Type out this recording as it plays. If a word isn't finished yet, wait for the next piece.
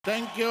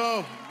Thank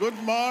you. Good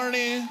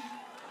morning.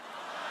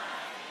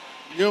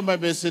 You may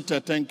be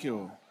seated. Thank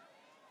you.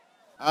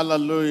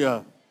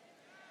 Hallelujah.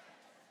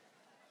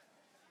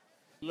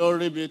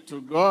 Glory be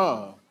to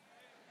God.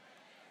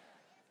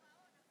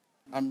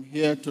 I'm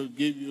here to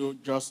give you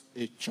just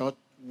a short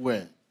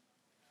word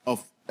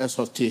of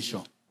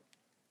exhortation.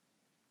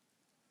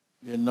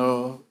 You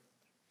know,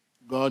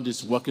 God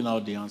is working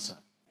out the answer.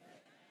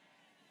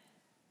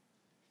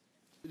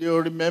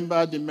 You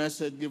remember the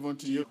message given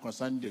to you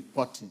concerning the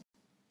potting.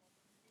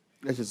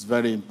 This is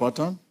very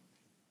important.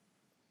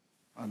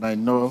 And I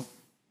know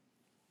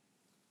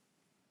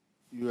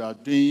you are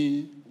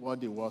doing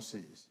what the word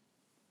says.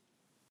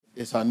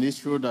 It's an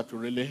issue that will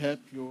really help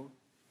you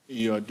in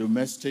your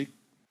domestic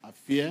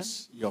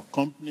affairs, your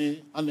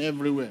company, and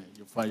everywhere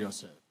you find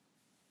yourself.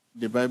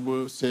 The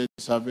Bible says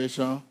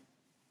salvation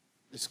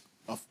is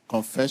of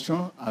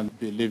confession and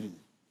believing.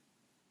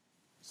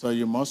 So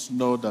you must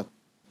know that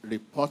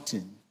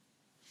reporting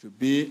should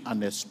be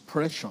an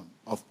expression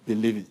of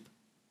believing.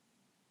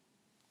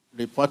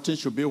 Reporting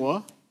should be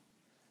what?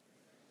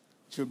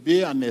 Should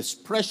be an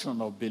expression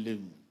of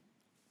believing.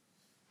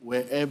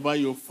 Wherever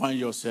you find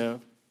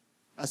yourself,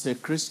 as a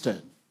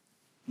Christian,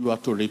 you are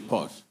to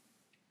report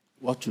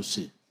what you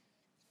see.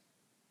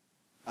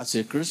 As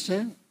a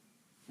Christian,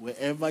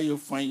 wherever you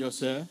find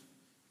yourself,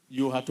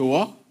 you have to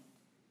what?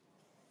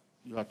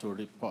 You have to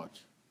report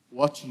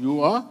what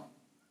you are,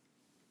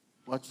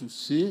 what you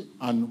see,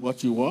 and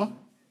what you are.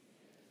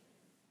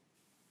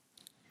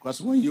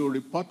 Because when you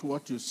report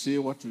what you see,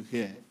 what you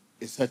hear,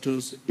 it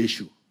settles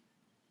issue.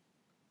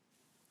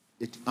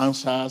 It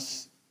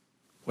answers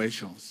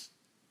questions,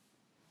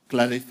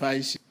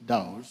 clarifies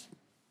doubts,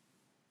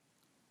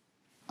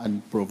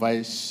 and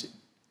provides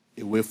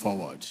a way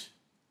forward.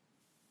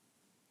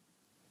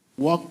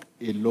 Work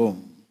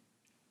alone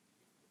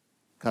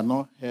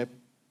cannot help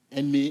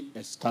any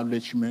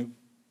establishment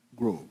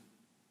grow.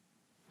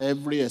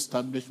 Every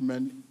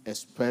establishment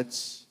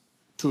expects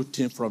two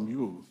things from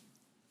you: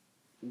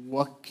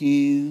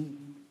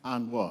 working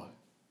and what?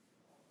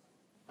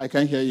 I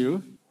can hear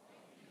you.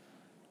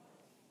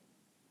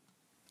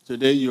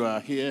 Today you are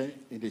here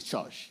in the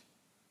church.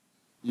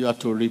 You have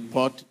to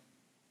report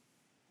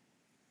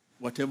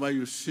whatever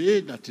you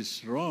see that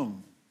is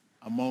wrong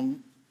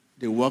among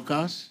the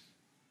workers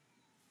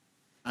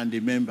and the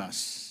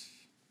members.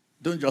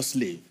 Don't just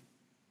leave.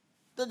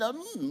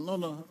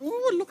 No.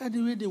 Oh, look at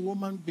the way the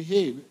woman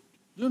behaved.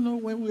 You know,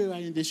 when we were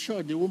in the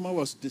church, the woman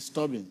was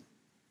disturbing.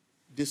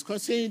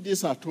 Discussing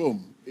this at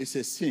home is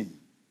a sin.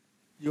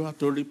 You have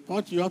to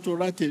report, you have to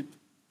write it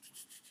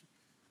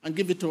and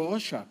give it to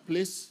usher.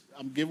 Please,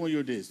 I'm giving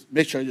you this.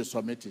 Make sure you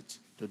submit it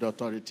to the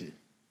authority.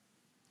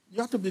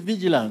 You have to be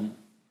vigilant.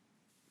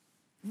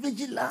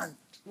 Vigilant.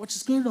 What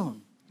is going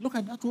on? Look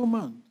at that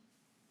woman.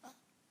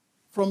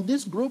 From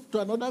this group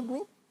to another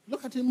group,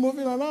 look at him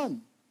moving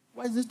around.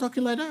 Why is he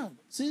talking like that?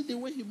 See the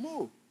way he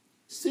moves.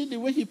 See the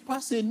way he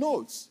passes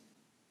notes.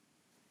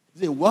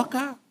 The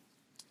worker,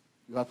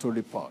 you have to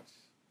report.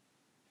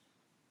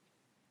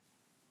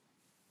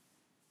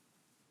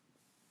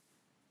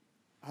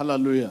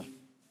 Hallelujah.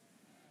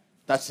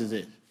 That is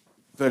it.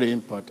 Very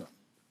important.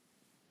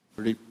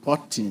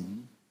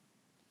 Reporting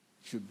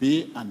should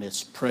be an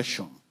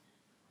expression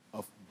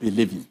of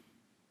believing.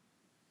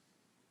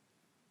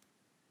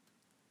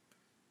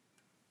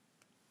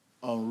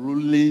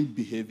 Unruly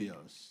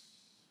behaviors.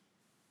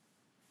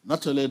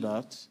 Not only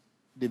that,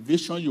 the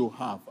vision you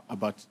have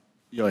about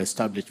your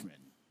establishment.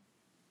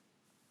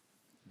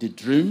 The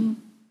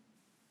dream,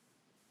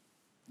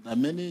 the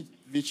many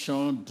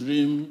vision,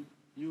 dream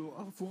you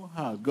often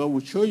have, God will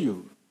show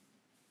you.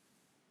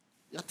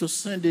 You have to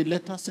send a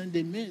letter, send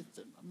a mail.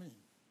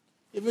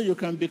 Even you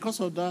can, because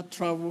of that,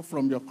 travel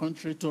from your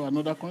country to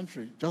another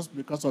country, just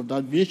because of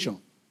that vision.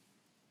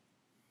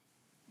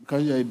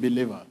 Because you're a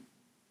believer.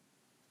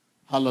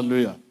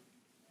 Hallelujah.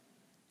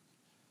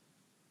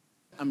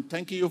 I'm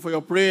thanking you for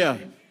your prayer.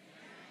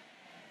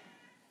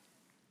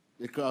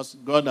 Because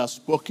God has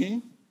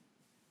spoken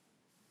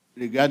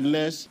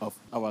regardless of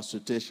our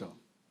situation.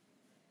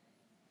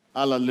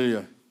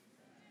 Hallelujah.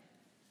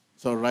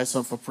 So rise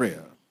up for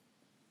prayer.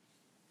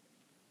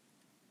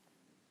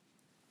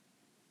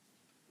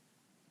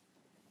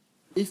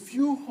 If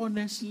you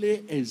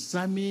honestly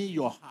examine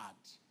your heart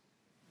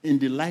in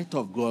the light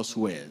of God's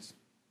words,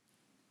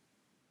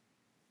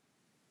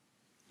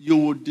 you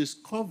will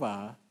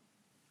discover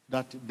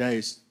that there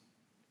is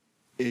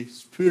a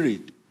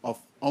spirit of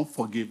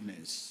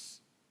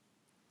unforgiveness,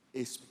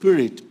 a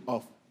spirit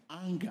of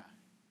anger,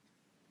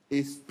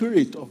 a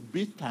spirit of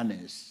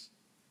bitterness,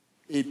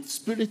 a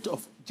spirit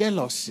of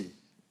jealousy,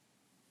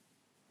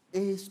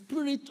 a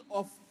spirit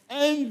of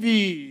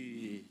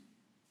envy.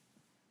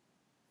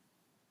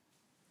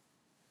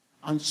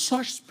 And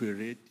such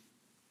spirit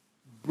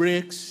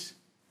breaks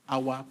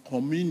our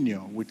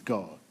communion with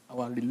God,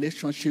 our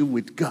relationship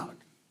with God.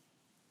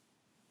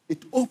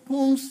 It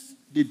opens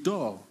the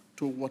door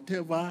to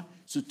whatever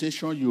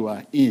situation you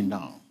are in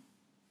now.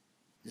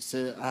 You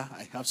say,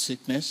 I have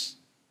sickness.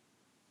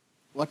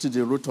 What is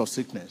the root of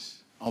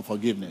sickness?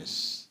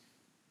 Unforgiveness.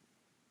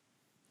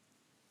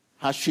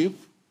 Hardship.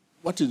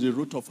 What is the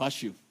root of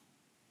hardship?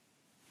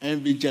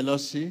 Envy,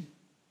 jealousy,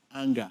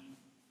 anger.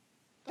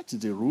 That is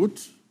the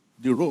root,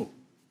 the row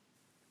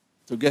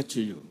to get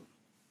to you.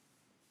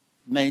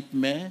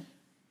 Nightmare,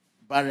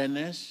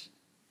 barrenness,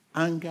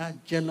 anger,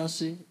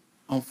 jealousy,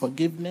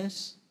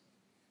 unforgiveness,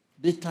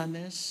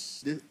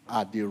 bitterness. These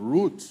are the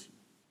root.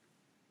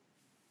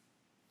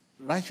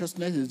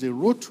 Righteousness is the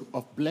root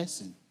of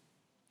blessing.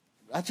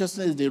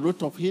 Righteousness is the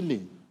root of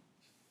healing.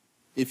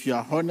 If you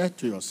are honest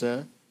to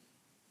yourself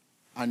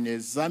and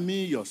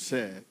examine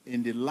yourself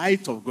in the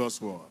light of God's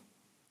word,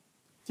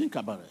 think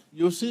about it.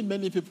 You see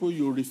many people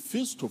you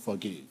refuse to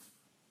forgive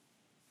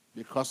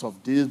because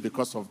of this,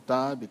 because of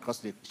that, because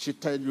they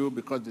cheated you,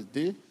 because they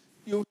did.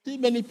 You see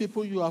many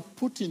people you have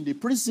put in the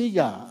prison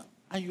yard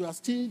and you are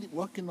still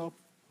walking up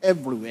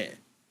everywhere.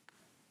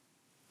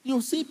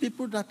 You see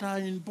people that are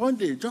in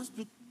bondage just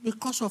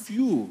because of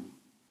you.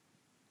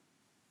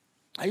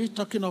 Are you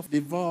talking of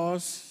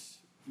divorce?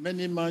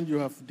 Many men you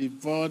have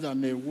divorced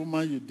and a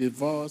woman you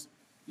divorced.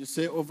 You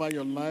say over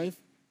your life,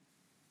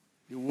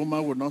 the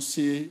woman will not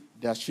see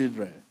their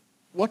children.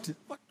 What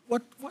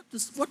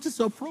is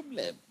your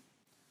problem?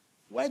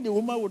 Why the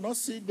woman will not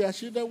see their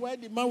children? Why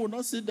the man will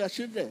not see their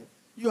children?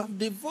 You have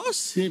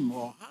divorced him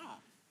or her.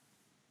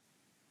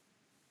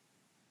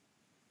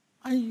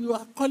 And you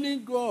are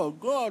calling God,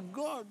 God,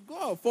 God,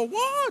 God. For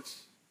what?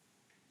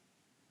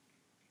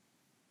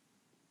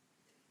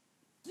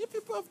 You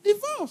people have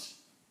divorced.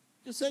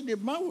 You say the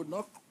man will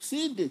not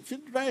see the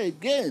children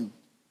again.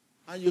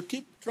 And you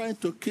keep trying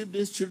to keep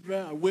these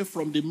children away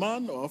from the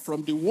man or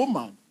from the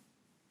woman.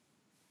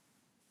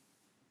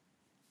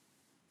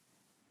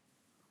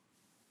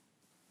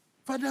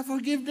 Father,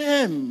 forgive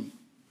them.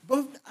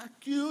 Both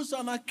accused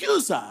and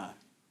accuser.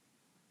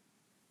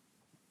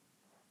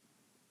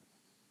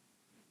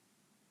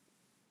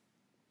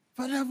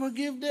 Father,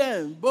 forgive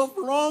them. Both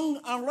wrong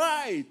and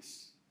right.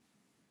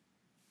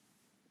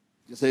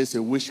 You say it's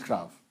a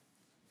witchcraft.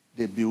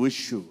 They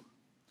bewitch you.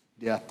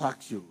 They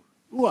attack you.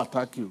 Who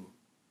attack you?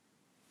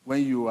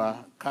 When you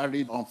are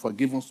carried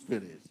unforgiving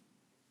spirit,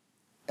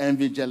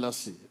 envy,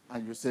 jealousy,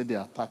 and you say they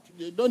attack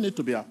you. You don't need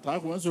to be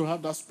attacked. Once you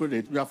have that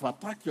spirit, you have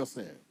attacked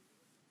yourself.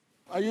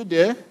 Are you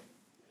there?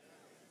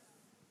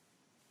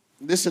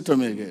 Listen to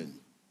me again.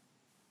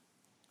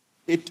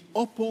 It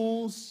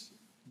opens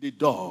the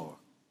door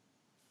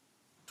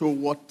to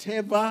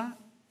whatever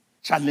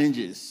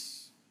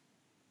challenges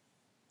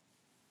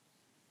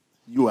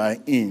you are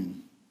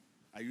in.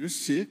 Are you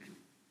sick?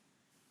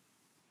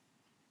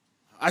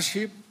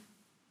 Hardship?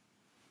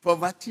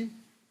 Poverty?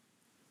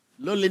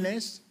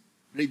 Loneliness?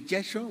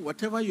 Rejection?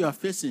 Whatever you are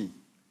facing.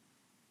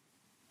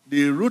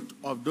 The root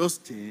of those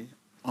things,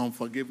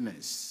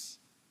 unforgiveness,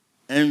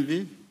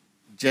 envy,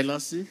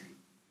 jealousy,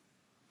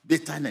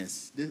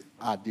 bitterness. These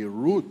are the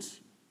root.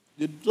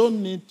 You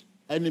don't need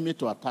enemy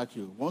to attack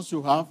you. Once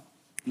you have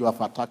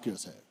attacked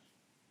yourself.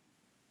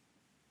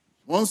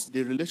 Once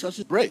the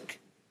relationship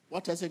break,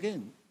 what else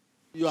again?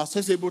 You are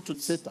accessible to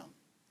Satan.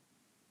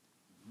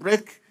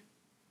 Break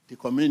the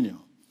communion.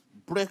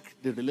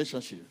 Break the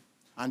relationship.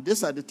 And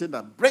these are the things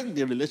that break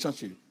the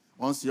relationship.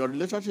 Once your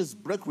relationship is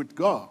break with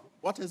God,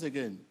 what else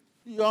again?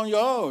 You're on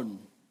your own.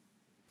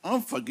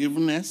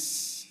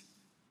 Unforgiveness,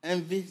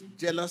 envy,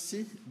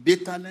 jealousy,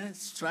 bitterness,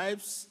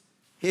 stripes,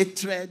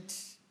 hatred,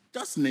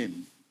 just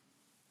name.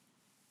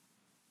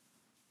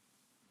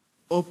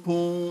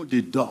 Open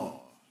the door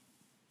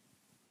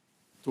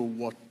to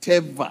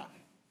whatever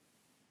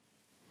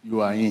you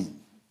are in.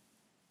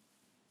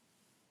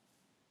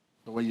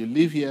 So when you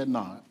leave here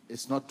now,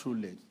 it's not too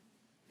late.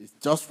 It's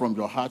just from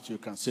your heart you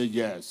can say,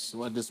 yes,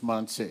 what this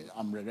man said,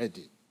 I'm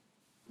ready.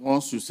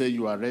 Once you say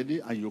you are ready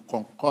and you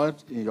concord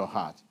in your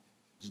heart,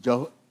 the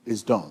job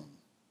is done.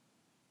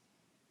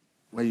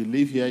 When you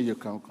leave here, you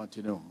can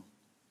continue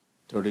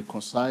to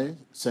reconcile,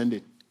 send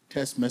a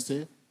text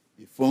message,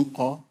 a phone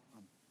call,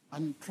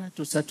 and try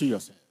to settle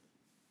yourself.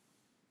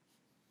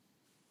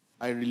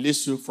 I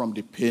release you from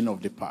the pain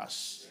of the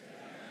past.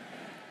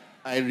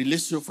 I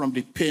release you from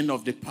the pain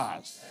of the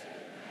past.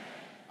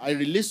 I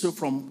release you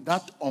from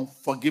that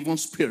unforgiving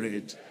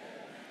spirit,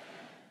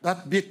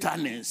 that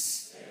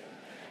bitterness,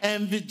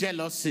 envy,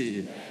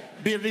 jealousy.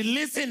 Be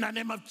released in the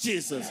name of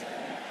Jesus.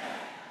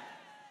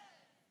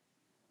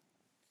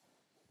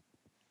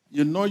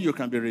 You know you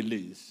can be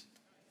released.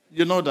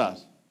 You know that.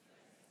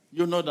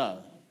 You know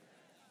that.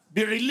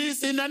 Be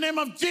released in the name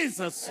of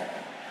Jesus.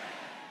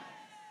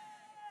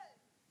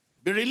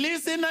 Be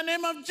released in the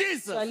name of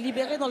Jesus. Sois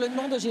libéré dans le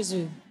nom de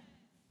Jésus.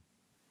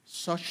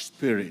 Such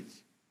spirit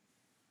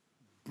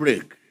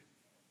break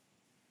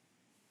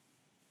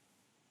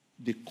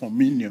the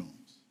communion,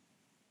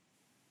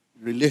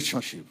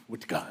 relationship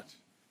with God.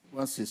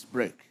 Once it's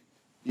break,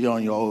 you're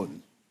on your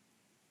own.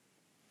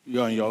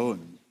 You're on your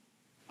own.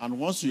 And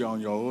once you're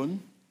on your own,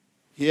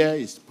 here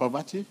is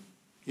poverty,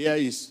 here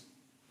is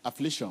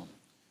affliction.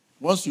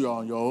 Once you're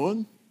on your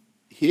own,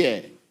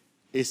 here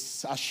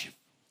is hardship.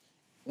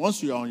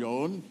 Once you're on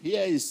your own,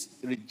 here is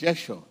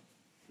rejection.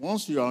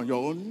 Once you're on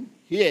your own,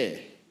 here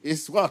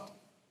is what?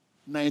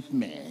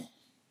 Nightmare.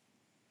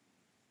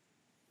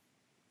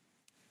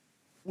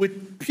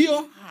 With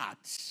pure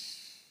heart,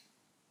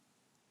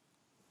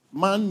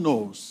 man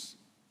knows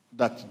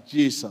that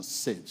Jesus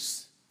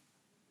saves.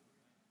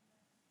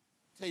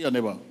 Tell your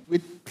neighbor,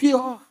 with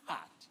pure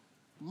heart,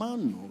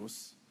 man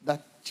knows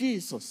that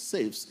Jesus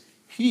saves,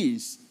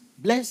 heals,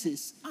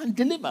 blesses, and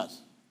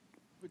delivers.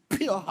 With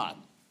pure heart.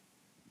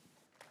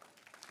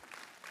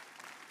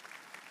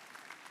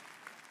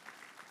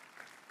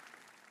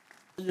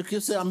 You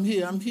can say, I'm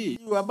here, I'm here.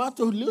 You are about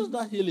to lose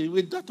that healing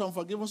with that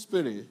unforgiving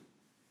spirit.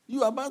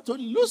 You are about to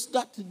lose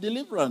that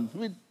deliverance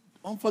with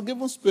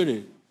unforgiving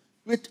spirit,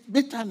 with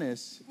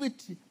bitterness, with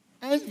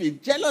envy,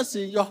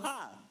 jealousy in your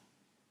heart.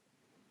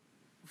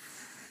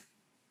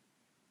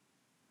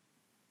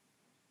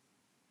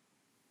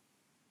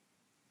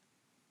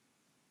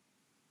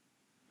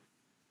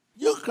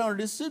 You can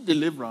receive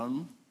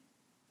deliverance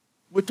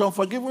with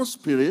unforgiving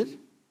spirit,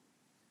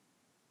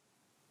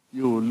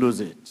 you will lose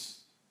it.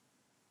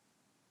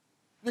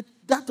 With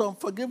that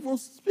unforgiving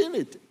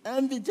spirit,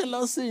 envy,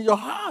 jealousy in your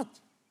heart,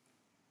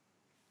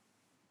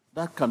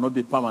 that cannot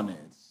be permanent.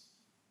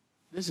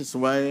 This is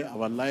why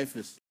our life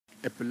is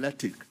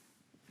epileptic.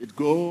 It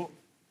goes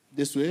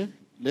this way,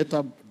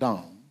 later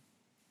down,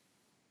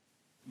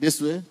 this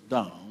way,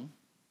 down,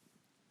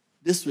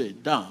 this way,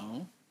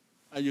 down,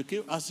 and you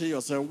keep asking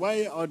yourself,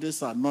 why all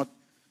these are not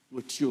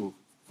with you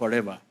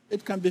forever?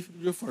 It can be with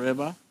you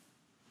forever.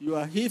 You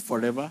are here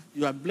forever.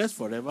 You are blessed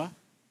forever.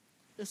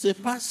 It's a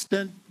past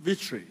tense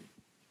victory.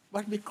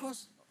 But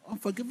because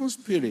unforgiving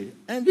spirit,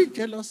 envy,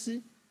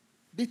 jealousy,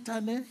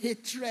 bitterness,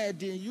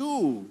 hatred in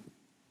you,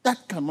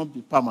 that cannot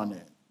be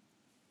permanent.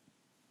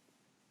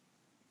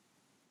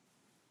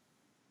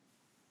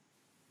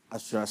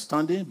 As you are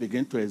standing,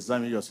 begin to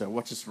examine yourself.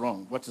 What is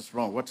wrong? What is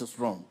wrong? What is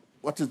wrong?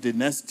 What is the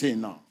next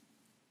thing now?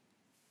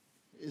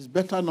 It's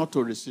better not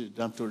to receive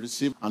than to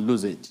receive and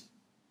lose it.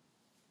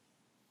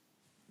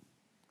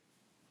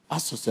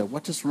 Ask yourself,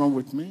 what is wrong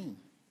with me?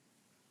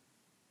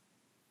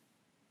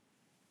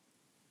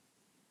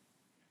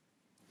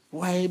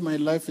 Why my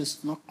life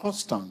is not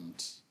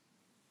constant?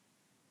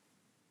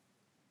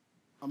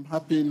 I'm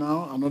happy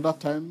now, another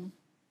time.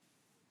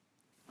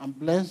 I'm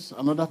blessed,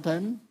 another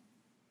time.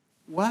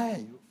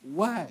 Why?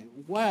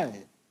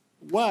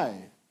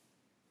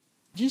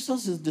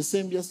 Jesus is the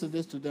same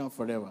yesterday, today, and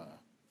forever.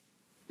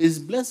 His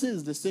blessing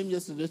is the same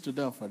yesterday,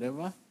 today, and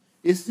forever.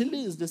 His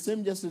healing is the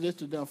same yesterday,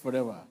 today, and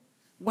forever.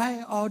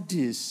 Why all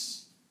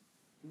this?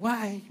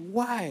 Why?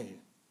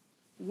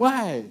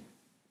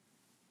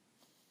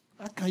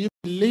 How can you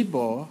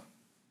labor,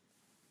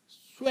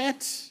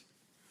 sweat,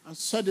 and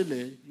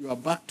suddenly you are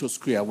back to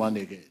square one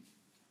again?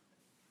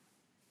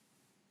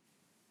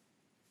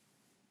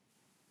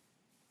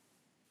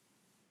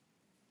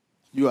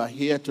 You are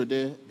here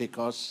today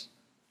because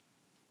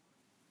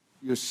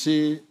you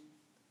see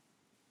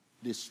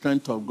the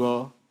strength of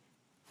God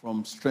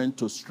from strength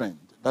to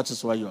strength. That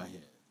is why you are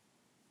here.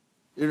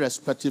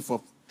 Irrespective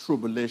of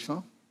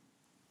tribulation,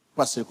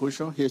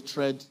 persecution,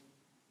 hatred,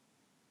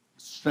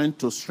 strength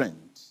to strength.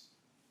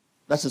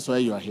 That is why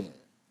you are here.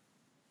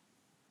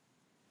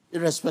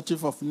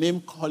 Irrespective of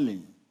name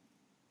calling,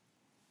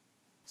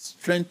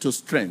 strength to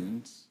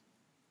strength.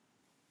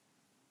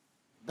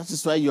 That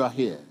is why you are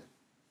here.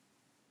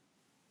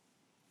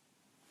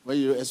 When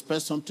you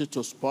expect something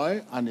to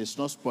spoil and it's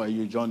not spoil,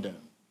 you join them.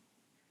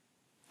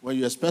 When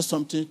you expect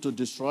something to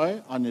destroy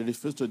and it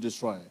refuses to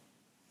destroy,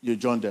 you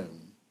join them.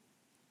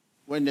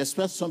 When you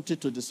expect something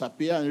to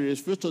disappear and it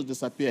refuses to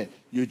disappear,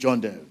 you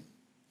join them.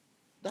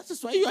 That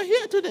is why you are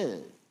here today.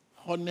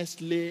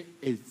 Honestly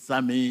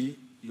examine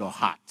your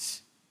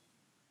heart.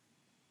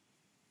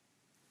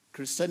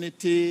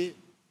 Christianity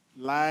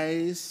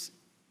lies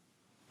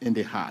in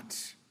the heart.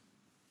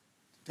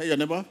 Tell your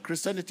neighbor,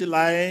 Christianity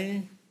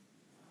lies.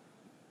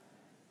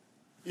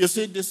 You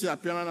see, this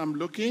appearance I'm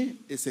looking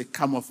is a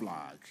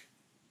camouflage.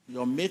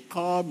 Your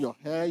makeup, your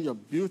hair, your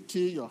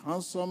beauty, your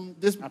handsome,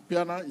 this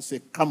appearance is a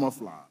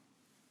camouflage.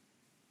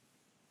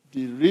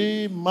 The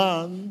real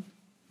man,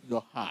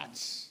 your heart.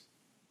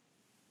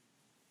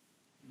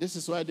 This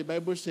is why the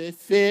Bible says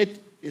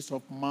faith is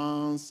of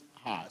man's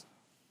heart.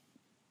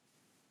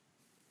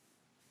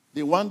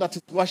 The one that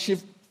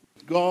worships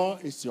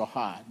God is your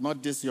heart,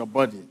 not just your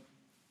body.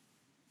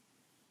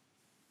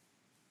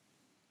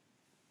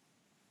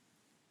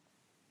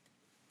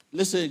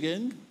 Listen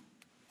again.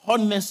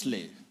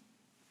 Honestly,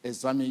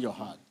 examine your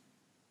heart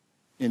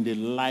in the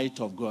light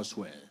of God's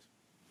word,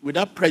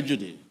 without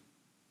prejudice.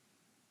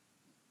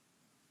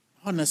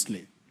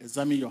 Honestly,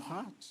 examine your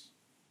heart.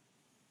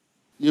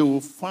 You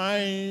will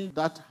find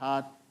that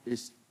heart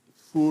is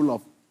full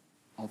of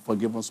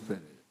unforgiving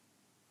spirit.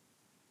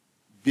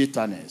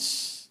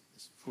 Bitterness.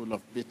 It's full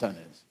of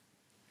bitterness.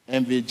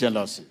 Envy,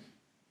 jealousy.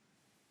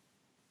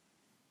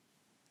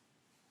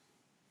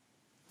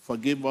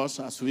 Forgive us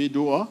as we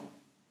do all.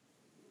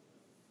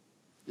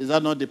 Is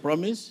that not the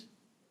promise?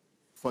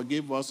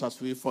 Forgive us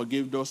as we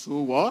forgive those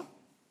who what?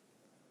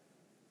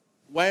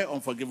 Why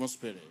unforgiving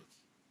spirit?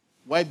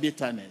 Why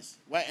bitterness?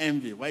 Why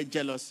envy? Why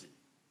jealousy?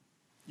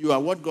 You are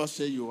what God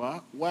says you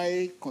are.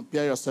 Why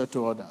compare yourself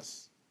to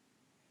others?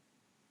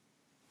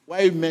 Why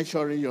are you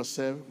measuring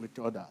yourself with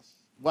others?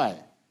 Why?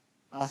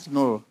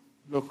 No,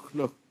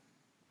 look.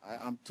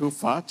 I'm too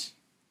fat.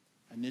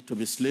 I need to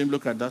be slim.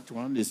 Look at that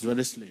one. It's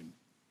very slim.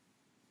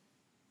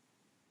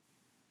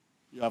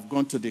 You have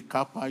gone to the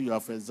car park. You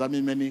have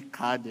examined many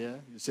cars there.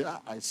 You say,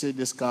 I say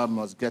this car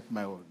must get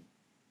my own.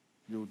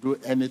 You do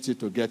anything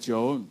to get your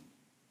own.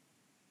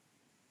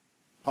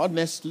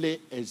 Honestly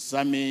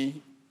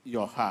examine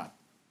your heart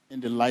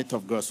in the light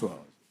of God's word.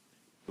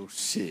 You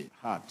see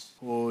heart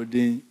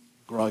holding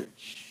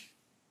grudge,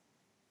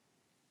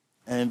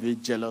 envy,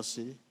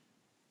 jealousy.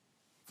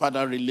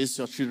 Father, release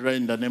your children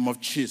in the name of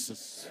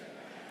Jesus.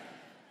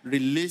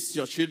 Release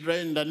your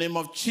children in the name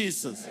of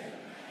Jesus.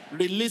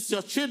 Release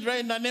your children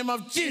in the name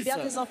of Jesus.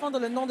 Libère tes enfants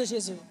dans le nom de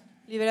Jésus.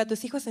 Libera a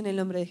tus hijos en el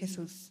nombre de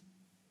Jesús.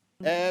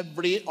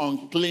 Every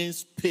unclean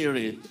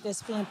spirit Tout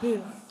esprit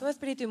impur, Todo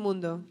espíritu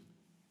inmundo,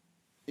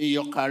 in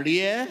your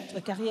career,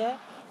 ta carrière,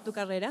 tu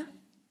carrera,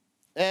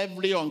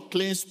 every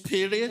unclean tout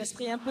spirit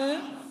esprit impur,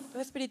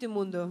 todo espíritu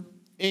inmundo,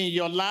 in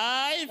your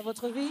life, dans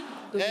votre vie,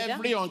 tu vida,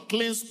 every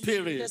unclean tout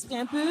spirit, esprit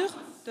impur,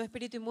 todo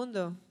espíritu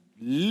inmundo.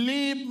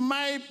 leave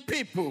my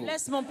people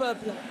laisse mon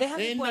peuple. Deja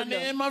mi in the pueblo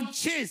name of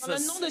Dans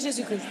le nom Jesus. de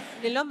Jésus-Christ.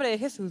 en el nombre de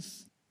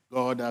Jesús.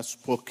 God has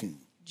spoken.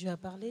 Dieu a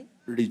parlé.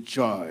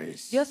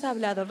 Rejoice. Dios ha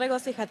hablado,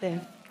 regocíjate,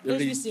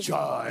 Réjouissez-vous.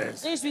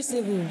 Rejoice.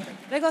 Réjouissez-vous.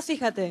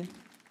 regocíjate.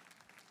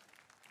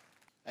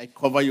 I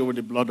cover you with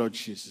the blood of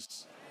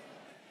Jesus.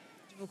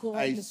 Je vous couvre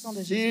I avec le sang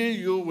de Jésus. seal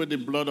you with the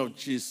blood of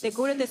Te Jesus.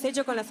 cubre te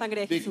sello con la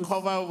sangre de Be Jesús.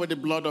 covered with the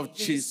blood of Je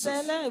vous Jesus.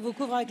 scelle et vous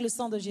couvre avec le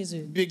sang de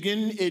Jésus.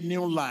 Begin a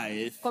new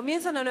life,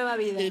 Comienza una nueva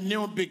vida, a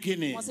new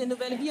beginning, Commencez une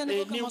nouvelle vie, un a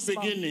nouveau new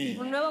commencement. beginning,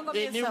 un nuevo a new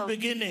comienzo,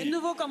 beginning, Un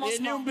nouveau a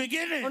commencement. new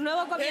beginning, un nuevo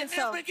a comienzo,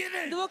 new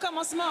beginning. Nouveau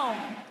commencement.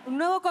 un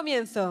nuevo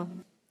comienzo.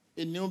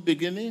 A new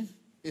beginning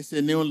is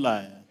a new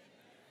life,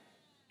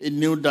 a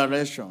new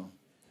direction,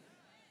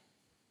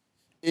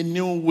 a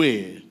new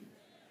way,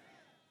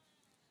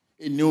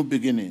 a new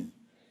beginning,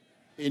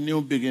 a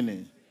new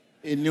beginning,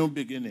 a new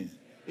beginning,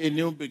 a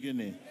new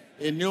beginning,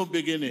 a new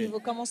beginning, Nouveau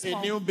commencement.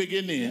 a new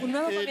beginning, Un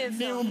nuevo a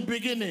comienzo. new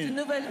beginning, Une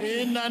nouvelle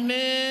vie. in the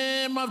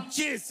name of Un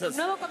Jesus.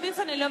 nuevo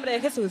comienzo en el nombre de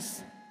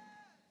Jesús.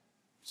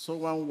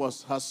 Someone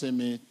was asking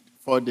me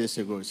 4 days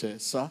ago, he said,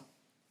 sir,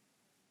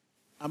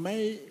 am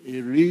I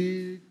a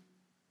real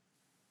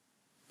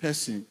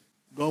person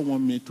God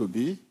want me to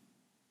be?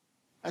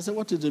 I said,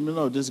 what is the meaning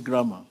of this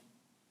grammar?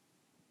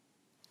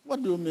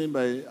 What do you mean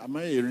by, am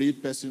I a real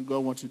person God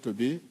wants you to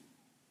be?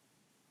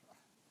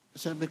 I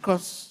said,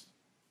 because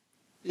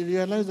he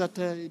realized that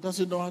he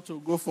doesn't know how to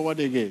go forward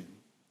again.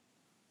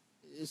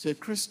 He's a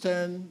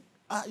Christian.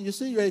 You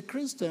say you're a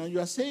Christian, you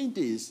are saying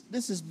this.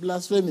 This is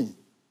blasphemy.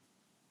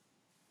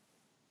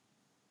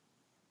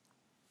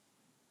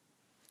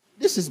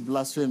 This is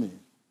blasphemy.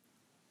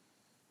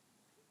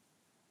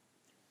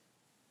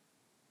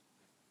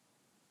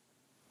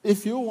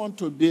 If you want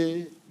to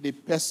be the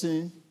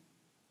person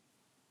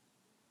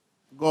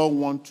God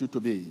wants you to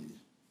be,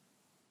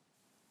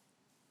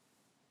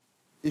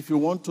 if you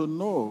want to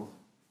know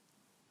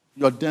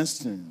your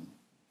destiny,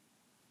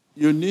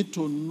 you need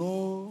to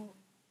know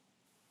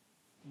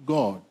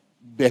God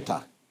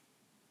better.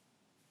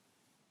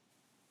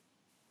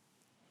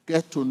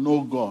 Get to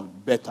know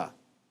God better.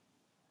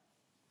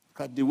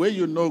 Because the way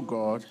you know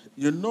God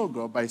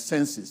by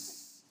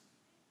senses,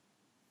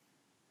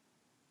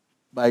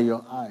 by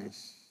your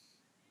eyes.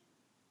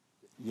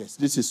 Yes,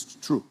 this is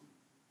true.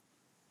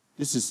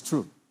 This is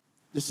true.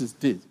 This is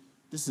this.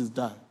 This is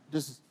that.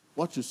 This is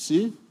what you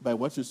see. By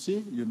what you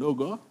see, you know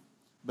God.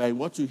 By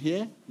what you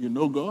hear, you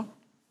know God.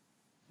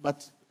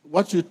 But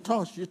what you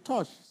touch, you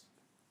touch.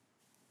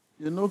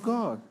 You know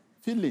God.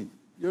 Feeling,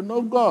 you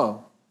know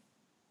God.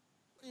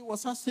 He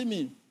was asking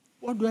me,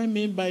 what do I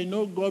mean by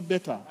know God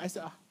better? I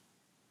said,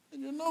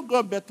 you know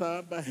God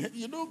better, but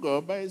you know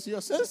God by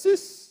your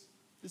senses.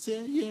 He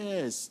said,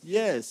 yes,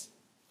 yes.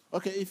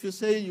 Okay, if you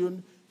say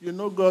you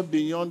know God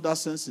beyond that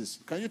senses,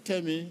 can you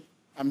tell me,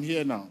 I'm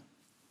here now.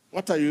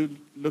 What are you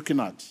looking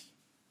at?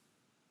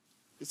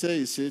 He said,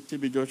 you see,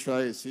 TB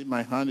Joshua, you see,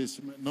 my hand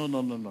is,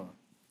 no.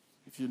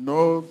 If you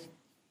know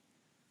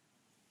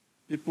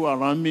people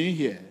around me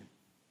here,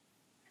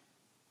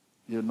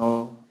 you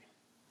know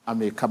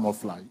I'm a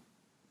camouflage.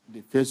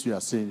 The face you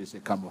are seeing is a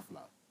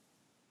camouflage.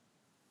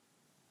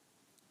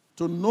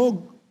 To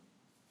know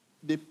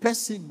the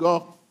person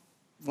God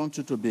wants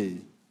you to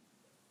be,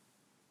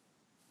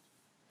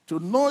 to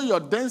know your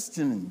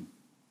destiny,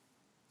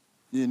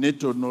 you need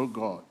to know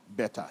God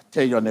better.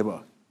 Tell your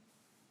neighbor.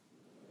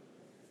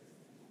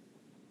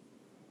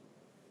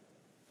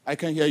 I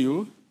can hear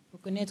you.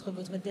 Pour connaître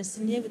votre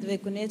destinée, vous devez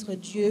connaître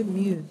Dieu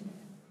mieux.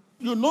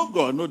 You know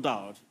God, no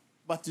doubt,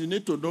 but you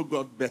need to know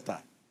God better.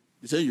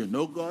 You say you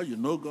know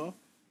God.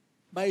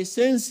 By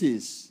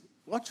senses,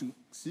 what you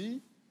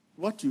see,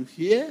 what you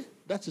hear,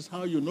 that is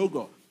how you know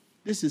God.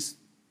 This is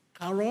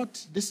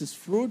carrot, this is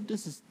fruit,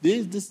 this is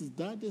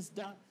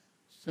that.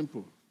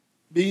 Simple.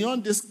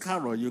 Beyond this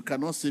carrot, you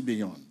cannot see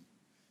beyond.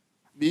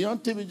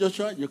 Beyond TB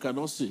Joshua, you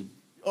cannot see.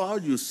 All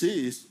you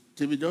see is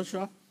TB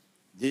Joshua,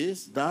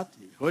 this, that,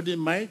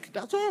 holding mic,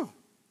 that's all.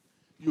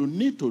 You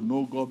need to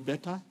know God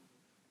better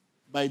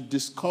by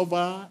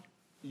discover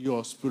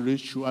your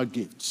spiritual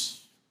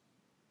gifts.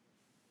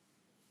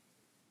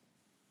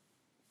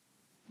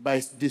 By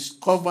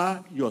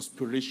discover your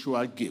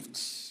spiritual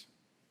gifts.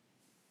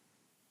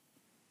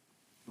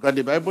 Because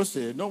the Bible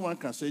says no one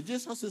can say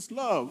Jesus is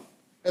love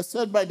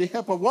except by the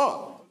help of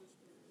what?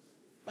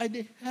 By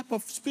the help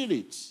of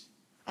spirit.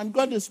 And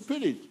God is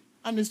spirit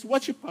and his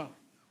worshiper.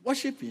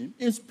 Worship him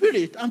in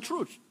spirit and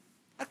truth.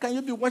 How can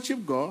you be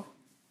worship God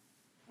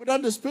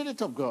without the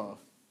Spirit of God?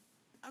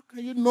 How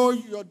can you know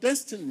your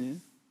destiny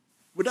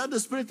without the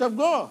Spirit of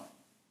God?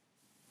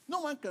 No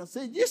one can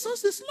say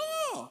Jesus is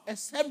Lord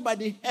except by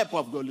the help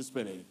of the Holy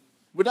Spirit.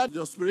 Without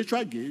your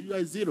spiritual gift, you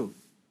are zero.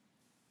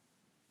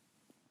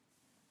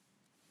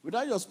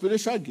 Without your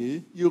spiritual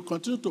gift, you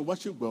continue to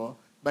worship God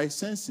by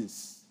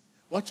senses.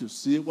 What you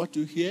see, what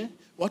you hear,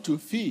 what you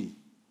feel,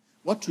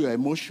 what your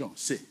emotions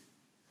say,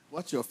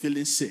 what your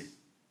feelings say.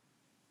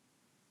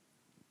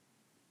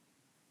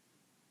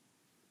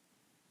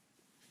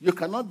 You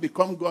cannot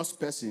become God's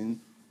person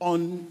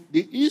on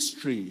the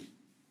history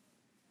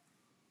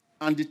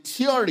and the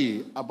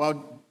theory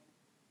about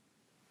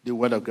the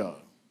Word of God.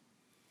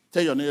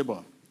 Tell your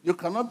neighbor, you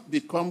cannot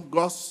become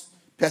God's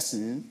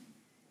person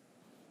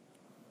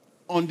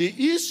on the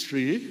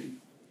history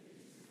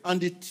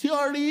and the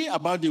theory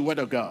about the Word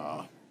of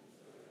God.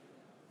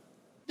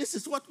 This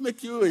is what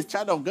makes you a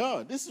child of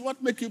God. This is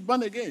what makes you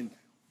born again.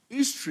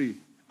 History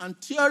and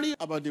theory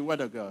about the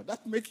Word of God.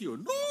 That makes you.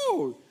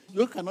 No!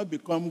 You cannot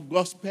become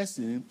God's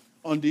person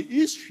on the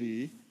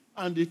history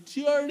and the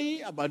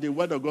theory about the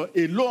Word of God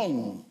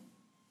alone.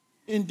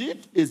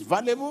 Indeed, it's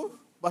valuable,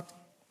 but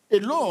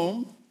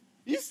alone,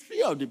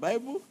 history of the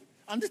Bible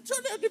and the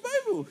theory of the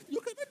Bible, you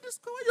cannot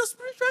discover your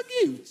spiritual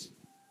gifts.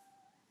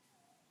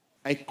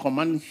 I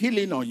command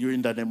healing on you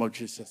in the name of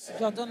Jesus.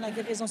 J'ordonne la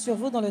guérison sur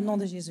vous dans le nom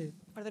de Jésus.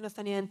 Ordeno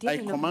sanidad en ti I en el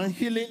nombre- command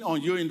healing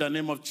on you in the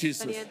name of Jesus.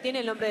 sanidad en ti en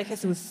el nombre de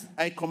Jesús.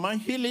 I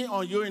command healing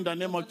on you in the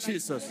name of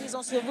Jesus.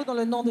 Guérison sur vous dans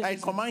le nom de I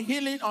Jésus. command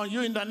healing on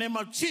you in the name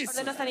of Jesus.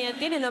 Ordeno sanidad en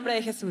ti en el nombre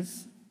de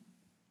Jesús.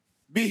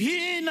 Be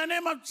healed in the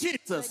name of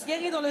Jesus.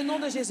 Guéri dans le nom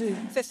de Jésus.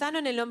 Sé sano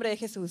en el nombre de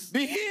Jesús.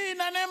 Be healed in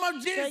the name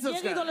of Guéri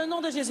Jesus. dans le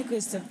nom de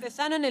Jésus-Christ. Sé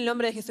sano en el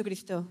nombre de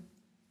Jesucristo.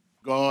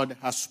 God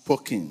has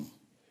spoken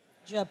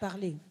Dieu a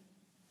parlé.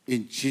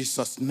 in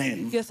Jesus'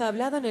 name. Dios ha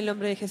hablado en el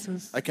nombre de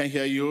Jesús. I can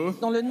hear you.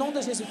 Dans le nom de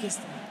Jésus-Christ.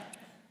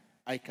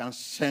 I can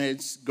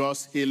sense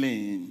God's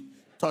healing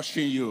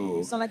touching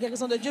you. Sans la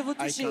guérison de Dieu, vous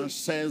I touchez. can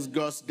sense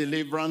God's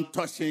deliverance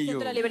touching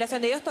Siento la you.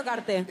 liberación de Dios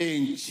tocarte.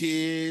 In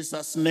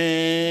Jesus' Dans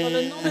le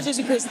name. nom de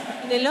Jésus-Christ.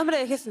 En el nombre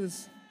de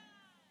Jesús.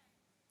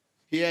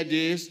 Hear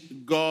this.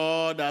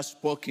 God has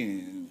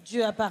spoken.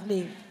 Dieu a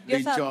parlé.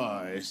 Dios ha,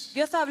 Rejoice.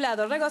 Dios ha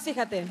hablado.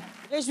 Regocíjate.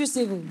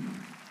 Réjouissez-vous.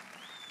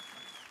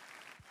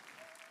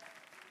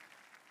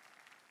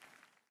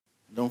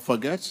 Don't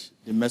forget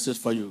the message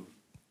for you.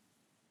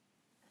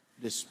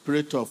 The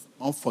spirit of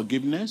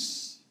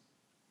unforgiveness,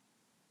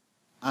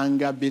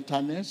 anger,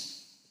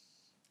 bitterness,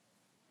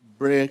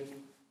 break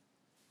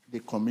the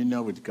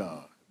communion with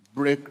God,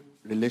 break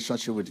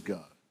relationship with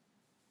God.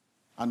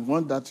 And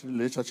when that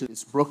relationship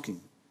is broken,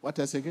 what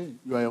else again?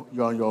 You're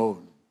on your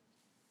own.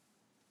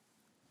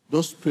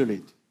 Those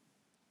spirits,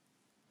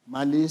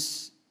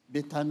 malice,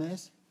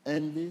 bitterness,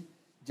 envy,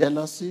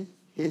 jealousy,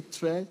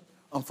 hatred,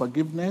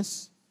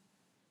 unforgiveness,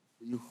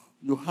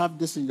 you have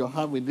this in your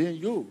heart within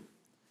you.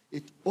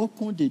 It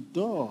opens the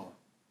door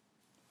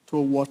to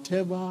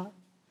whatever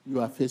you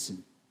are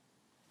facing,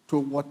 to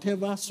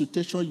whatever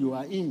situation you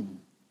are in.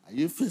 Are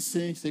you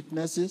facing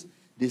sicknesses,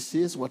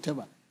 disease,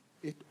 whatever?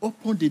 It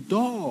opens the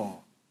door.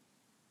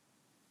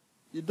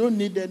 You don't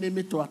need the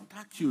enemy to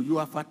attack you. You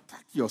have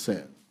attacked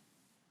yourself.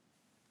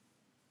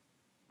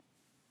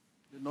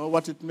 You know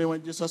what it means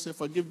when Jesus said,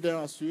 forgive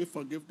them as you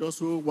forgive those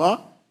who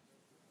what?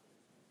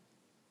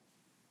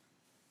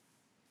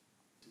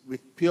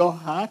 With pure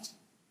heart,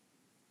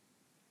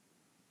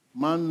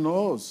 man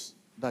knows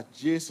that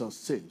Jesus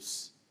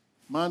saves.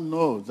 Man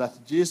knows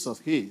that Jesus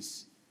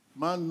heals.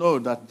 Man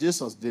knows that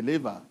Jesus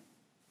delivers.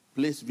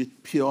 Please,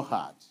 with pure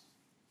heart.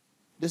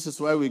 This is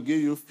why we give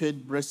you faith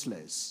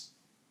bracelets.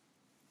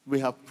 We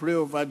have prayed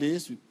over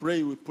this. We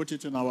pray, we put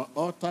it in our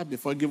altar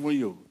before giving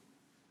you.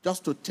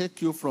 Just to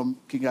take you from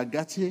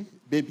kindergarten,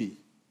 baby.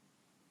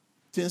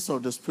 Things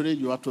of the Spirit,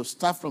 you have to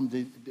start from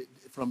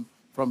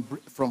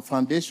from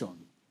foundation.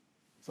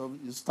 So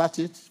you start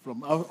it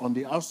from on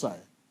the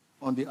outside,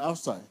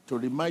 to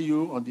remind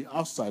you on the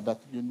outside that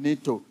you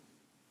need to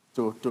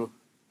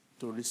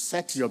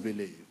reset your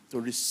belief,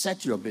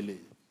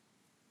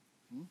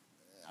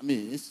 I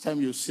mean, each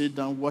time you sit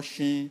down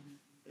watching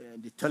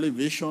the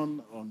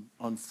television,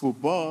 on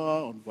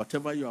football, on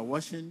whatever you are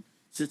watching,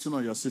 sitting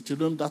on your sitting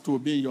room, that will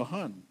be in your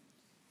hand.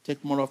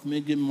 Take more of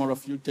me, give me more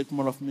of you, take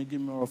more of me, give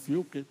me more of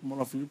you, take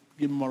more of you,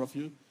 give me more of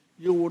you.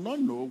 You will not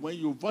know when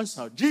you voice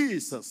out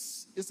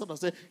Jesus, instead of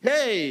saying,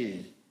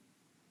 hey,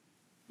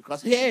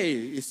 because hey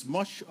is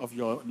much of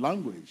your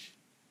language.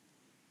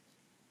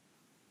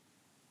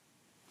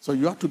 So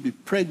you have to be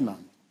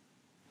pregnant.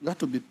 You have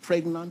to be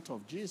pregnant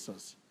of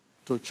Jesus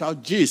to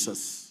shout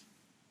Jesus.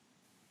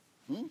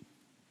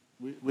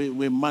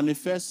 We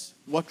manifest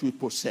what we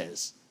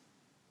possess.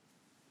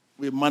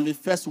 We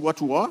manifest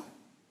what we are.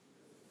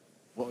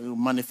 We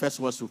manifest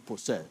what we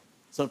possess.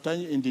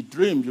 Sometimes in the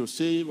dream, you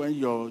see when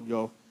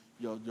your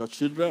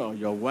children or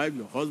your wife,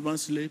 your husband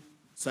sleep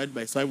side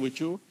by side with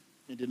you.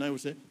 In the night, we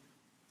say,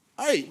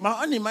 "Hey, my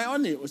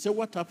honey." We say,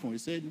 "What happened?" We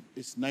say,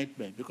 "It's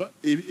nightmare." Because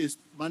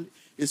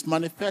it's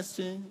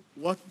manifesting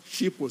what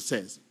she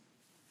possesses.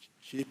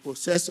 She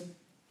possesses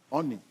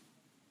honey.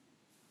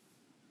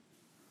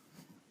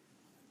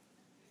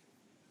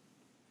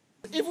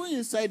 Even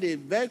inside a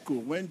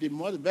vehicle, when the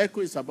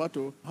vehicle is about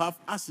to have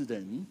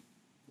accident,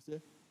 you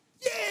say,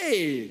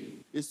 "Yay!"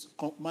 It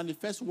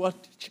manifests what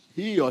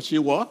he or she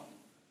was.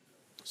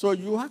 So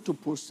you have to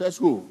possess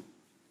who?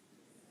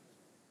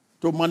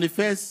 To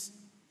manifest.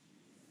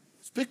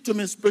 Speak to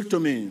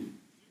me.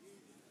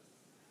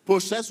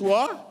 Possess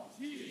what?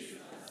 Jesus.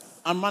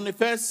 And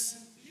manifest.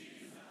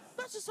 Jesus.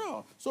 That is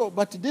all. So,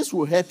 but this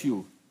will help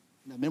you.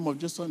 In the name of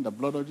Jesus, in the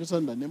blood of Jesus,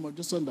 in the name of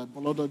Jesus, in the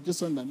blood of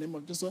Jesus, in the name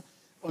of Jesus.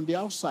 On the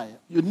outside.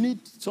 You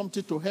need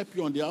something to help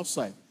you on the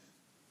outside.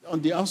 On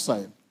the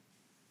outside.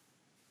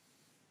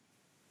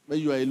 When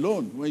you are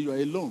alone, when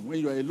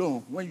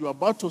you are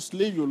about to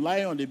sleep, you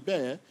lie on the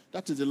bed.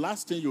 That is the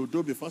last thing you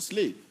do before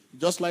sleep.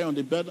 Just lie on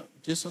the bed.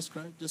 Jesus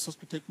Christ,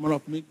 take more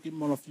of me, give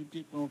more of you,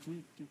 give more of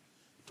you.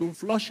 To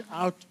flush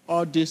out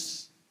all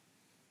this.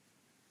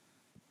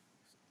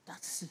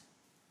 That's it.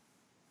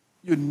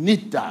 You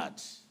need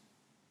that.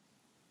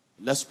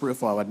 Let's pray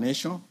for our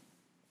nation.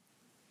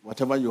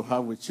 Whatever you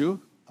have with you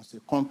as a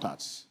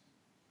contact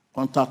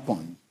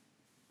point.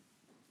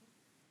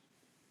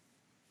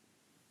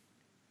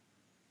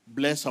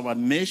 Bless our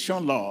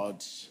nation,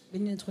 Lord.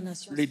 Bénis notre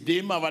nation.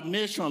 Redeem our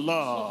nation,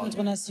 Lord.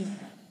 Notre nation.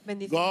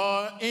 Bendición.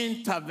 God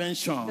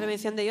intervention.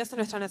 Bendición de Dios en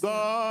nuestra nación.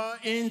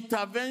 God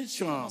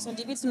intervention. Son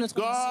divine sur notre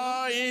nation.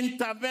 God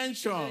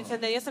intervention.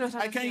 Bendición de Dios en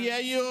nuestra I can nación. hear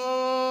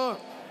you.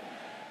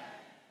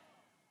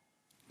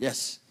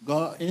 Yes,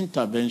 God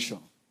intervention.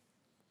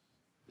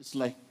 It's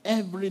like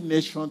every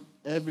nation,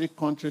 every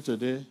country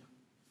today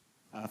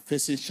are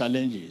facing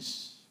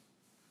challenges.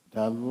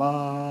 The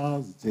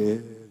last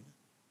day,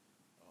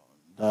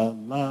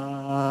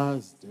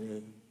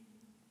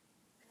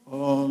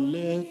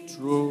 only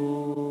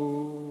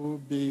true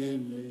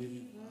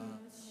believers.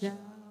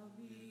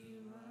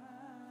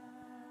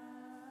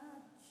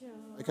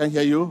 I can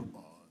hear you.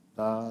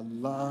 The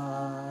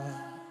last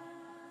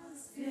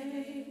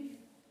day,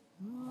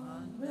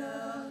 on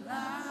the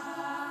last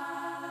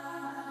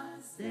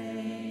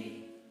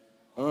day,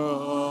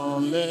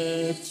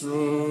 only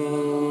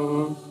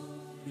true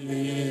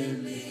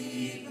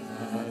believers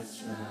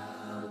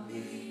shall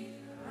be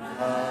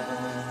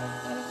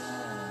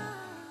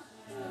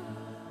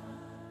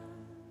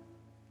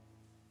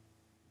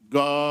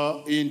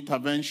God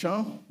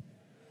intervention.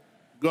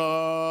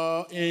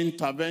 God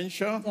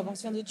intervention.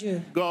 Intervention de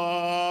Dieu.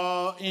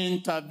 God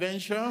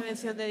intervention.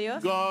 Bendición de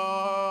Dios.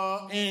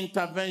 God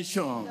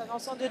intervention.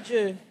 Intervention de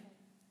Dieu.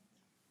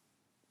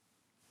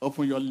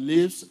 Open your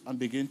lips and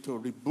begin to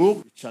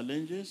rebuke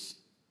challenges,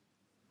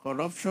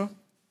 corruption,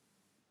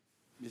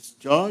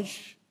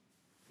 misjudge,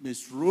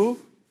 misrule.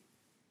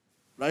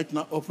 Right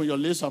now, open your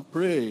lips and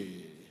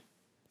pray.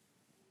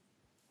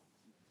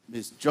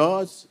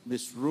 Misjudge,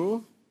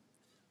 misrule,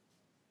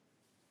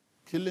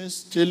 killing,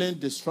 stealing,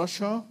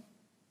 destruction.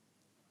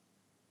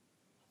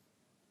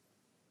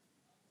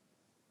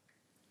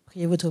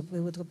 Priez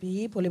votre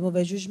pays pour les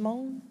mauvais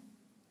jugements,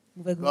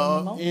 mauvais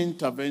gouvernements. God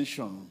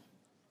intervention.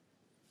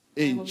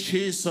 In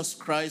Jesus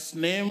Christ's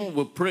name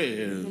we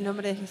pray. En el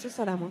nombre de Jesús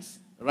oramos.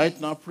 Right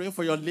now, pray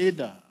for your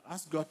leader.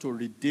 Ask God to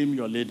redeem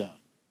your leader.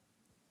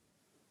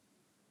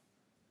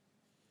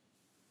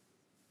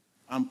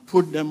 And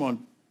put them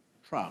on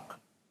track.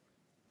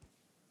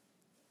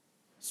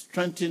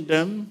 Strengthen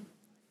them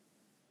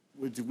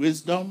with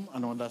wisdom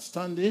and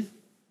understanding.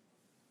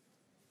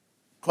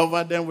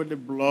 Cover them with the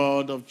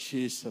blood of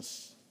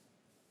Jesus.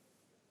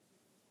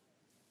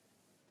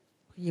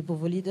 Priez pour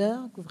vos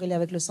leaders, couvrez-les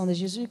avec le sang de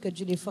Jésus, que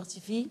Dieu les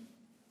fortifie.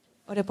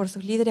 Ore por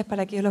sus líderes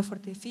para que Dios los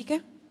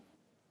fortifique.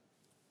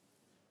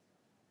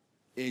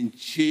 In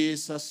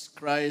Jesus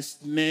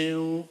Christ's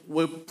name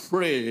we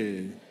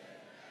pray.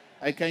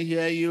 I can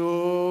hear you.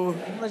 Au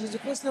nom de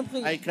Jésus-Christ, nous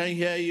prions. I can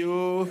hear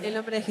you. En el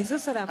nombre de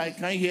Jesús oramos. I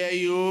can hear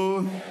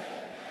you.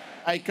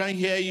 I can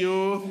hear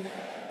you.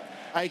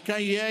 I can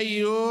hear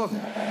you.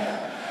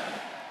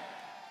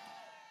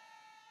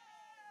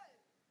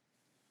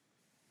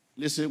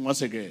 Listen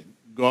once again.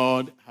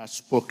 God has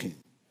spoken.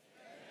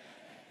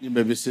 You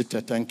may be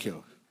seated. Thank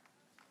you.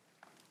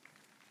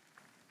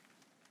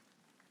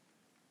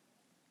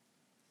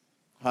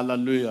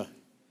 Hallelujah.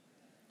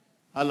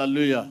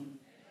 Hallelujah.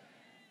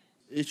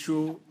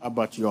 Issue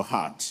about your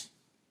heart.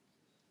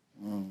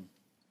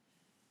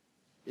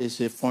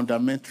 It's a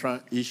fundamental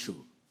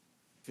issue.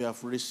 If you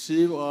have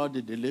received all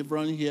the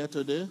deliverance here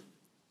today,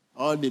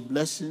 all the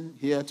blessing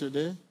here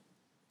today,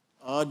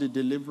 all the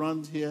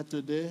deliverance here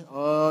today,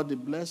 all the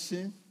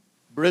blessing,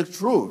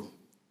 breakthrough.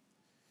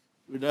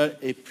 without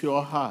a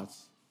pure heart,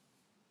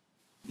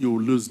 you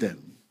will lose them.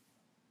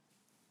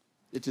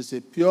 It is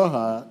a pure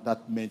heart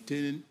that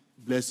maintains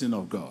blessing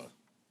of God.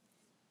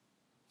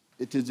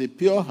 It is a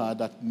pure heart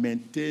that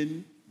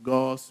maintains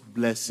God's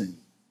blessing.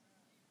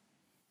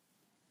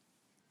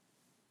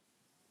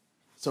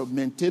 So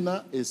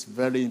maintenance is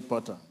very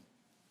important.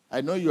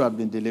 I know you have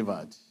been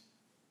delivered,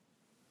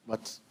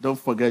 but don't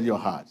forget your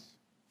heart.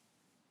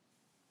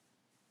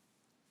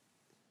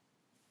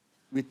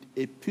 With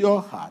a pure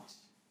heart,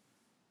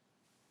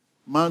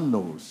 man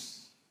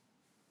knows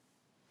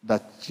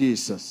that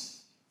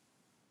Jesus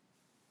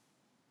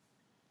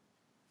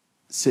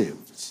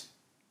saved.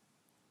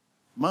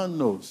 Man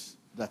knows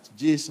that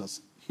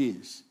Jesus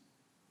heals.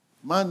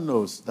 Man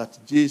knows that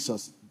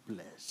Jesus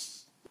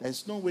blesses.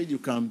 There's no way you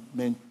can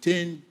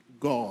maintain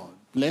God's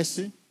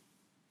blessing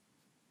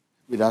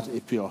without a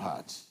pure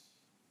heart.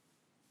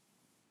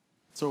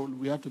 So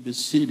we have to be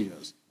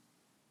serious.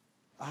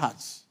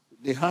 Hearts.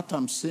 The heart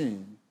I'm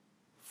saying,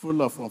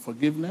 full of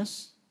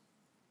unforgiveness,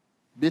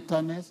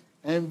 bitterness,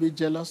 envy,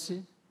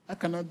 jealousy. I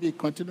cannot be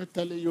continue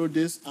telling you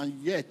this,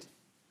 and yet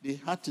the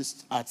heart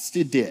is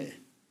still there.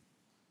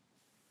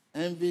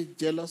 Envy,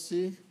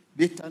 jealousy,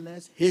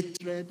 bitterness,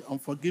 hatred,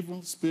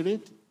 unforgiving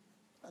spirit.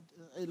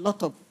 A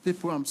lot of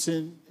people I'm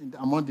seeing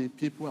among the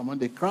people, among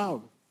the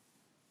crowd.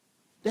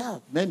 There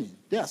are many.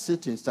 They are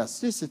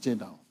still sitting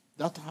down.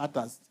 That heart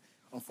has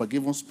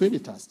unforgiving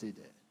spirit are still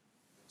there.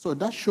 So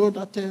that shows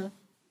that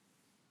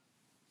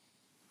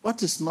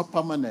what is not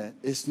permanent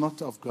is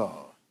not of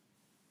God.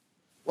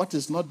 What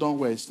is not done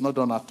well is not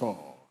done at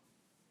all.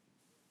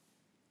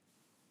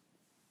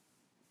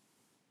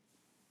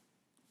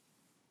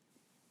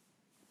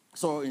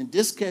 So in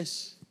this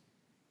case,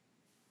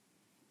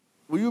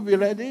 will you be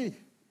ready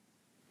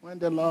when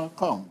the Lord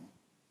comes?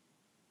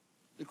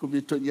 It could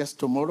be yes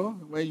tomorrow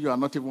when you are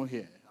not even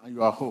here and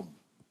you are home.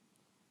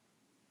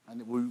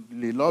 And will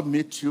the Lord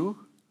meet you?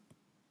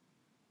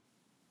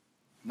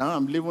 Now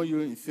I'm leaving you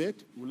in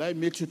faith. Will I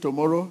meet you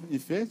tomorrow in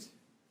faith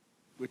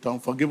with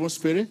unforgiving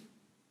spirit?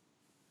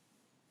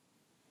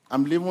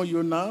 I'm leaving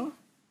you now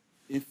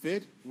in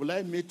faith. Will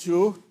I meet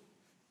you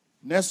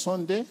next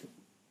Sunday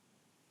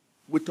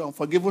with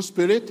unforgiving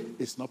spirit?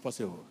 It's not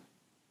possible.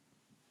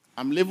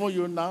 I'm leaving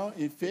you now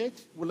in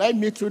faith. Will I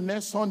meet you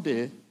next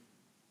Sunday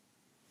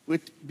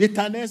with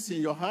bitterness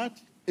in your heart?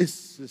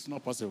 It's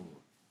not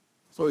possible.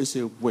 So it's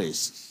a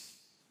waste.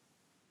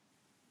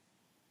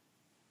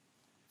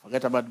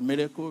 Forget about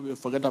miracle, we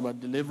forget about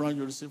deliverance,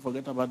 you see,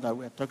 forget about that.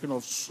 We are talking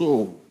of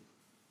soul.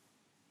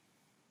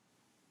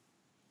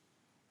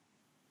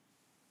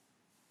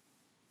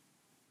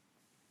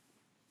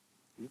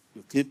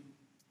 You keep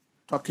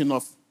talking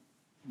of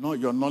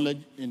your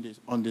knowledge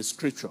on the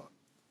scripture.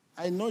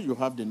 I know you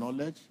have the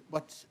knowledge,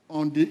 but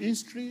on the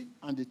history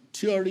and the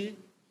theory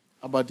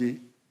about the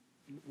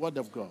Word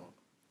of God,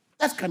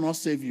 that cannot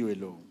save you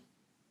alone.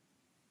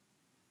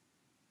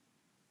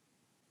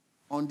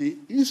 On the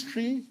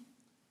history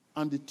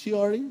and the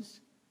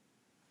theories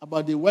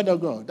about the Word of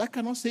God, that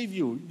cannot save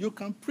you. You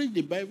can preach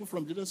the Bible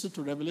from Genesis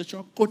to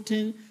Revelation,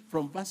 quoting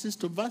from verses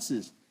to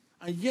verses.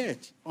 And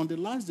yet, on the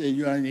last day,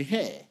 you are in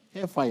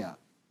hellfire.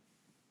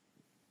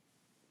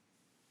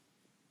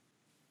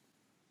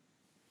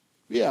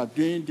 We are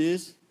doing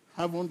this,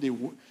 having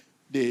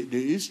the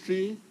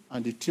history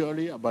and the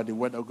theory about the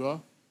Word of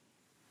God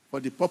for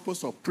the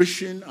purpose of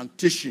preaching and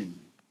teaching.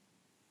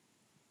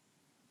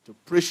 To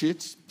preach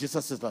it,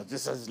 Jesus is Lord,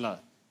 Jesus is Lord.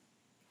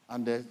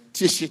 And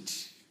teach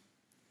it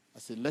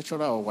as a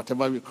lecturer or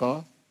whatever we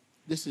call.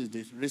 This is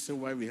the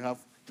reason why we have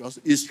just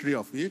history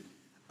of it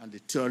and the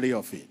theory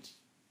of it.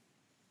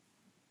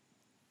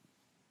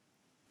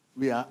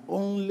 We are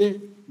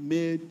only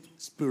made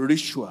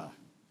spiritual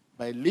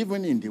by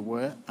living in the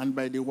world and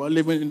by the world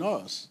living in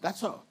us.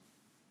 That's all.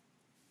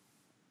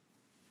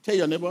 Tell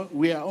your neighbor,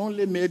 we are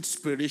only made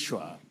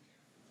spiritual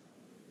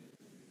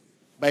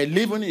by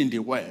living in the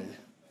world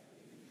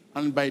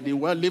and by the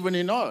world living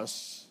in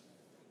us.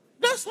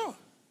 That's all.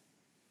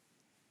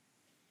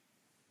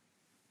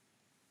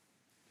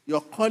 Your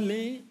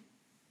calling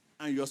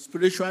and your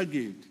spiritual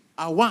gift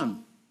are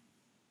one.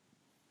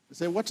 You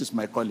say, what is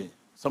my calling?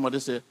 Somebody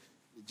say,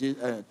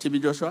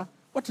 TB Joshua,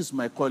 what is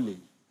my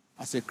calling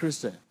as a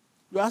Christian?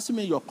 You ask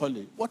me your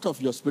calling. What of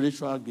your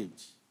spiritual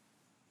gift?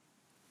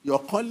 Your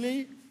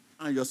calling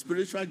and your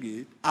spiritual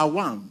gift are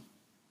one.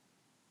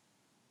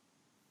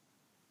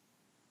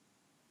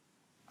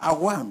 Are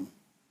one.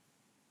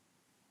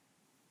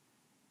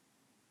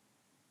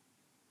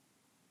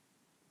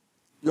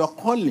 Your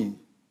calling.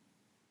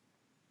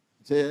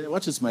 Say,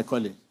 what is my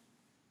calling?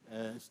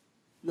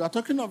 You are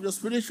talking of your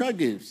spiritual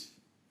gifts.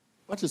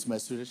 What is my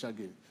spiritual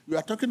gift? You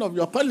are talking of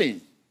your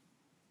calling.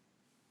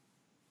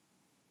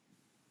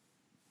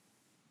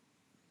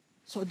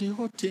 So the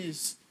whole thing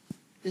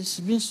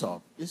is mixed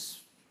up.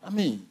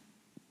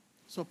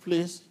 So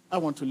please, I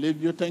want to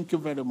leave you. Thank you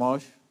very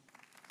much.